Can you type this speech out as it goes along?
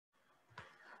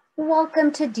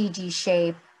Welcome to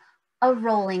DGShape, a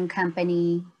rolling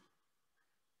company,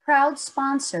 proud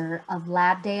sponsor of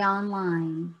Lab Day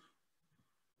Online.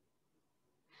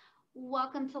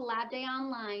 Welcome to Lab Day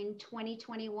Online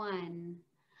 2021.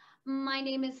 My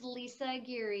name is Lisa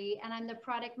Aguirre, and I'm the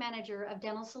product manager of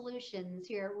dental solutions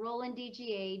here at Roland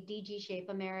DGShape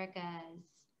Americas.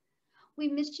 We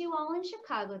missed you all in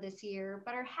Chicago this year,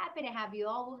 but are happy to have you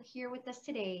all here with us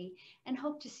today and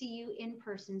hope to see you in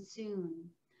person soon.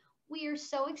 We are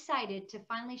so excited to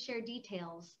finally share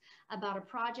details about a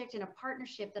project and a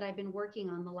partnership that I've been working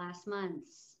on the last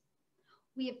months.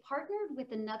 We have partnered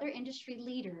with another industry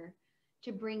leader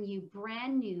to bring you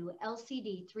brand new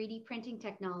LCD 3D printing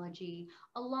technology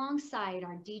alongside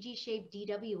our DGShape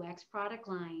DWX product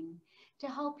line to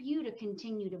help you to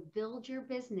continue to build your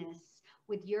business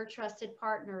with your trusted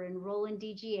partner in Roland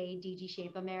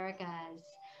DGShape Americas.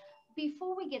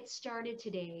 Before we get started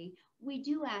today, we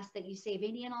do ask that you save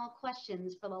any and all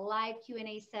questions for the live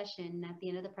Q&A session at the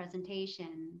end of the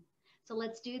presentation. So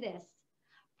let's do this.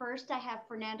 First, I have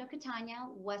Fernando Catania,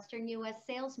 Western U.S.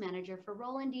 Sales Manager for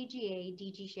Roland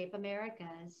DGShape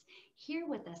Americas, here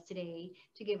with us today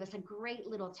to give us a great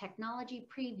little technology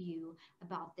preview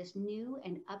about this new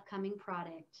and upcoming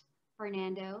product.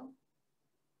 Fernando?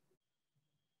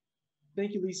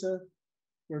 Thank you, Lisa.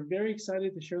 We're very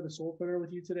excited to share the Soul Printer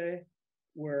with you today.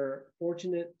 We're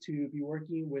fortunate to be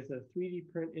working with a 3D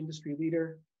print industry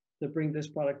leader to bring this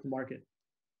product to market.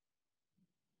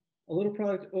 A little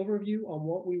product overview on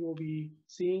what we will be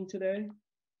seeing today.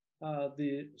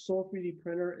 The Soul 3D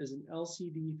printer is an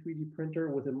LCD 3D printer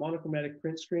with a monochromatic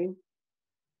print screen.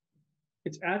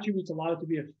 Its attributes allow it to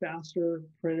be a faster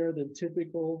printer than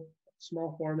typical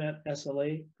small format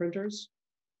SLA printers.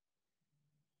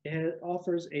 And it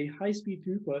offers a high-speed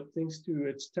throughput thanks to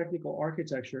its technical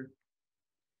architecture.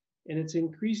 And its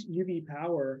increased UV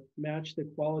power match the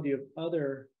quality of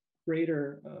other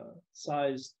greater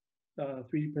sized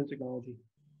 3D print technology.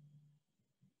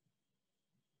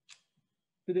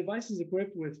 The device is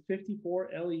equipped with 54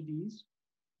 LEDs.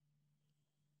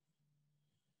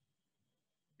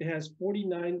 It has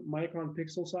 49 micron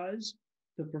pixel size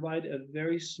to provide a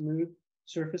very smooth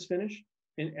surface finish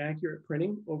and accurate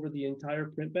printing over the entire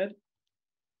print bed.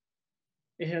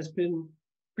 It has been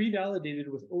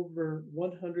pre-validated with over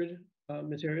 100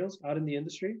 materials out in the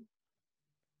industry.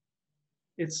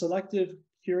 Its selective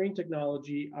curing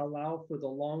technology allow for the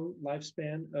long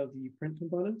lifespan of the print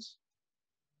components.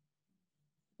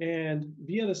 And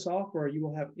via the software, you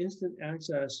will have instant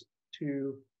access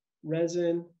to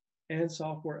resin and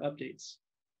software updates.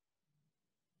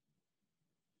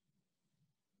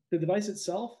 The device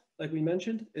itself, like we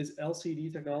mentioned, is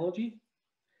LCD technology.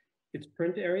 Its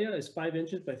print area is 5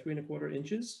 inches by 3¼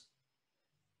 inches.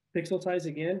 Pixel size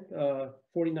again,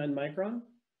 49 micron.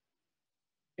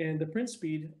 And the print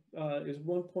speed is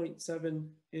 1.7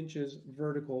 inches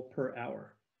vertical per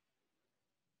hour.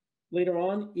 Later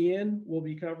on, Ian will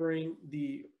be covering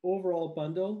the overall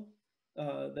bundle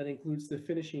that includes the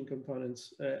finishing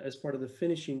components as part of the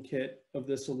finishing kit of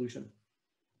this solution.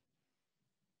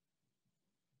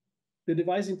 The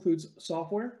device includes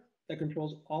software that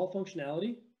controls all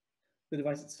functionality. The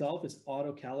device itself is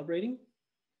auto-calibrating.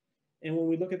 And when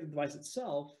we look at the device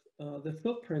itself, the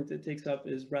footprint it takes up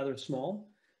is rather small.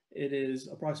 It is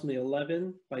approximately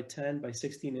 11 by 10 by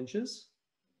 16 inches.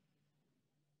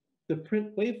 The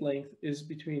print wavelength is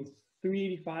between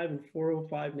 385 and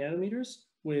 405 nanometers,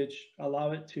 which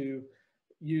allow it to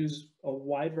use a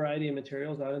wide variety of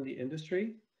materials out in the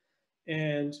industry.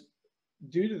 And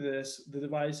due to this, the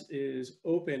device is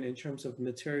open in terms of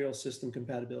material system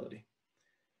compatibility.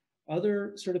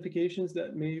 Other certifications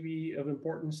that may be of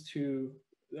importance to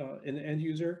an end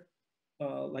user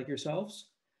like yourselves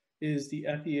is the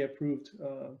FDA approved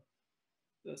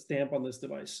stamp on this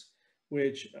device,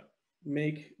 which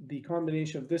make the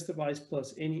combination of this device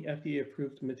plus any FDA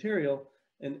approved material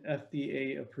an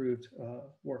FDA approved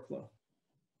workflow.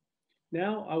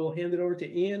 Now I will hand it over to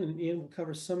Ian, and Ian will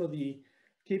cover some of the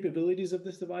capabilities of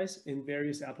this device in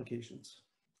various applications.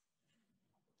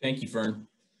 Thank you, Fern.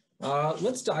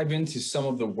 Let's dive into some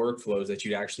of the workflows that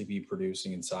you'd actually be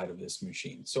producing inside of this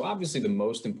machine. So obviously the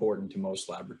most important to most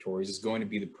laboratories is going to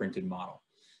be the printed model.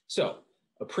 So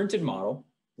a printed model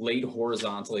laid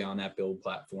horizontally on that build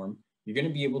platform, you're going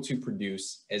to be able to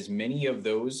produce as many of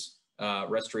those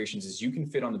restorations as you can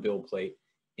fit on the build plate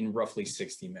in roughly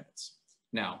 60 minutes.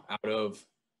 Now, out of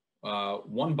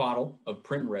 1 bottle of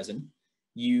print resin,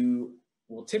 you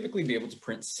will typically be able to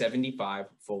print 75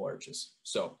 full arches.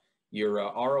 So your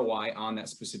ROI on that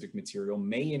specific material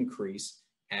may increase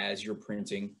as you're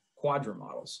printing quadrant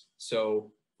models.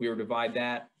 So we will divide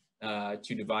that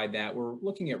to divide that, we're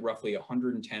looking at roughly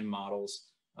 110 models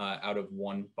out of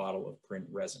 1 bottle of print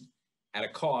resin at a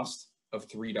cost of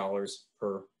 $3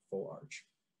 per full arch.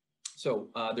 So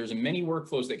there's many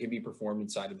workflows that can be performed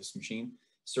inside of this machine: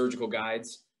 surgical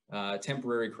guides,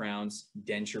 temporary crowns,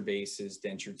 denture bases,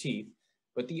 denture teeth.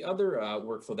 But the other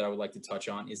workflow that I would like to touch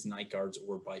on is night guards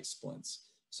or bite splints.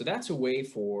 So that's a way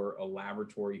for a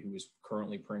laboratory who is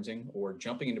currently printing or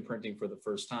jumping into printing for the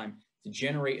first time to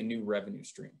generate a new revenue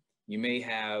stream. You may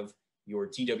have your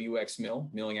TWX mill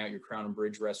milling out your crown and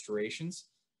bridge restorations.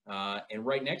 And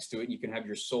right next to it, you can have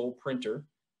your sole printer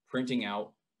printing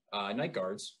out night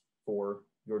guards for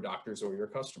your doctors or your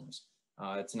customers.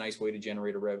 It's a nice way to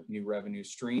generate a new revenue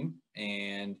stream.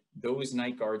 And those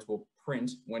night guards will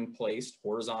print when placed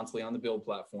horizontally on the build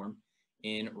platform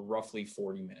in roughly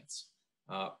 40 minutes.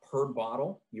 Per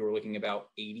bottle, you're looking about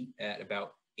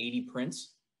 80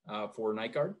 prints for a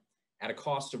night guard at a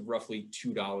cost of roughly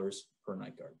 $2 per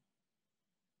night guard.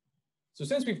 So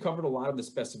since we've covered a lot of the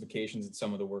specifications and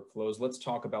some of the workflows, let's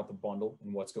talk about the bundle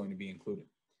and what's going to be included.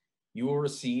 You will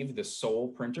receive the sole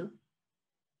printer,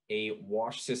 a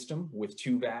wash system with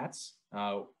 2 vats,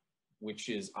 which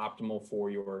is optimal for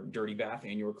your dirty bath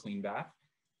and your clean bath,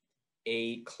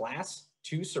 a Class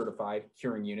 2 certified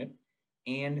curing unit,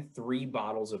 and 3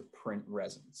 bottles of print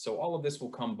resin. So all of this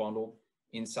will come bundled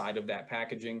inside of that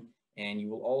packaging, and you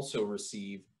will also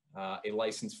receive a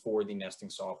license for the nesting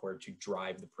software to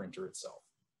drive the printer itself.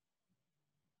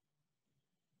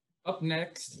 Up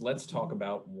next, let's talk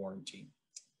about warranty.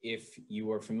 If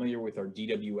you are familiar with our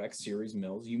DWX series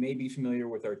mills, you may be familiar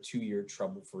with our 2-year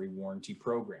trouble-free warranty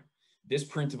program. This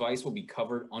print device will be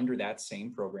covered under that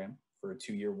same program for a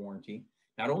 2-year warranty.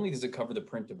 Not only does it cover the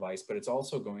print device, but it's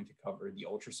also going to cover the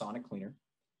ultrasonic cleaner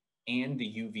and the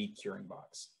UV curing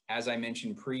box. As I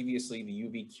mentioned previously, the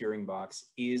UV curing box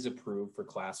is approved for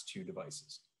Class 2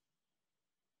 devices.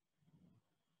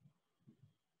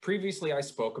 Previously, I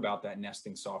spoke about that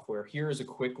nesting software. Here is a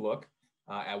quick look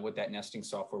at what that nesting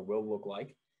software will look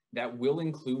like. That will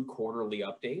include quarterly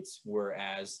updates,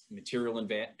 whereas material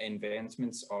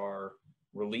advancements are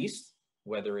released,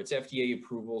 whether it's FDA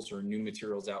approvals or new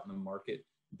materials out in the market,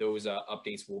 those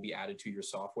updates will be added to your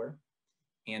software.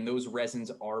 And those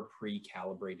resins are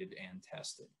pre-calibrated and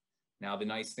tested. Now, the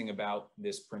nice thing about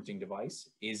this printing device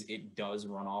is it does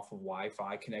run off of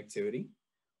Wi-Fi connectivity.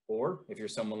 Or if you're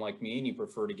someone like me and you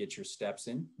prefer to get your steps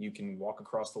in, you can walk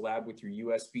across the lab with your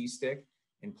USB stick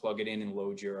and plug it in and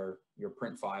load your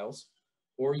print files.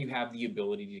 Or you have the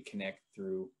ability to connect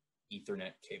through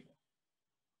Ethernet cable.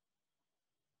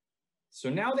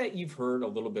 So now that you've heard a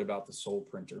little bit about the sole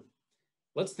printer,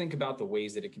 let's think about the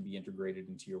ways that it can be integrated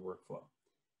into your workflow.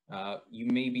 You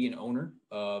may be an owner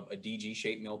of a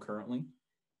DGShape mill currently,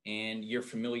 and your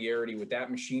familiarity with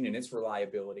that machine and its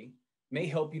reliability may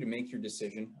help you to make your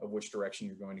decision of which direction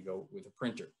you're going to go with a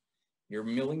printer. You're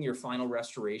milling your final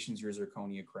restorations, your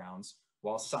zirconia crowns,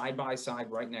 while side by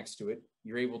side right next to it,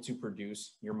 you're able to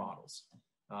produce your models.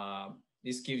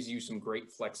 This gives you some great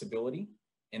flexibility,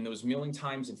 and those milling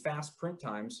times and fast print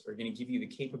times are going to give you the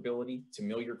capability to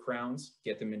mill your crowns,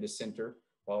 get them into sinter,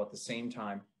 while at the same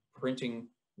time printing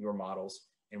your models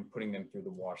and putting them through the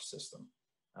wash system.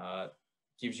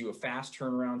 Gives you a fast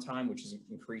turnaround time, which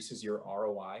increases your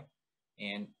ROI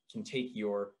and can take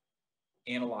your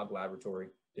analog laboratory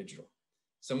digital.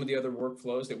 Some of the other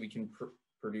workflows that we can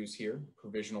produce here: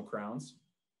 provisional crowns,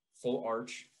 full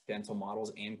arch dental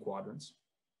models and quadrants,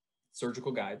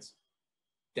 surgical guides,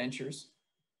 dentures,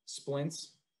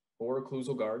 splints or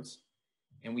occlusal guards,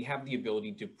 and we have the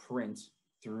ability to print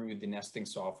through the nesting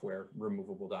software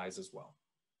removable dies as well.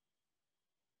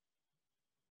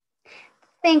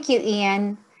 Thank you,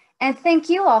 Ian. And thank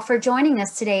you all for joining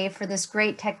us today for this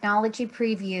great technology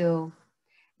preview.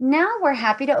 Now we're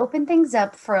happy to open things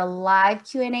up for a live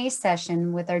Q&A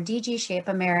session with our DGShape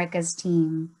Americas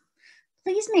team.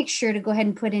 Please make sure to go ahead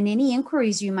and put in any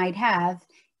inquiries you might have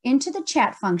into the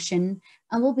chat function,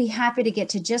 and we'll be happy to get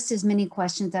to just as many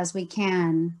questions as we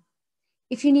can.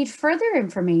 If you need further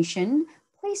information,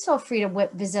 please feel free to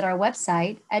visit our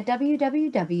website at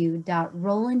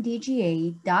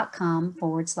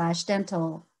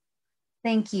www.rolanddga.com/dental.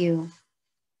 Thank you.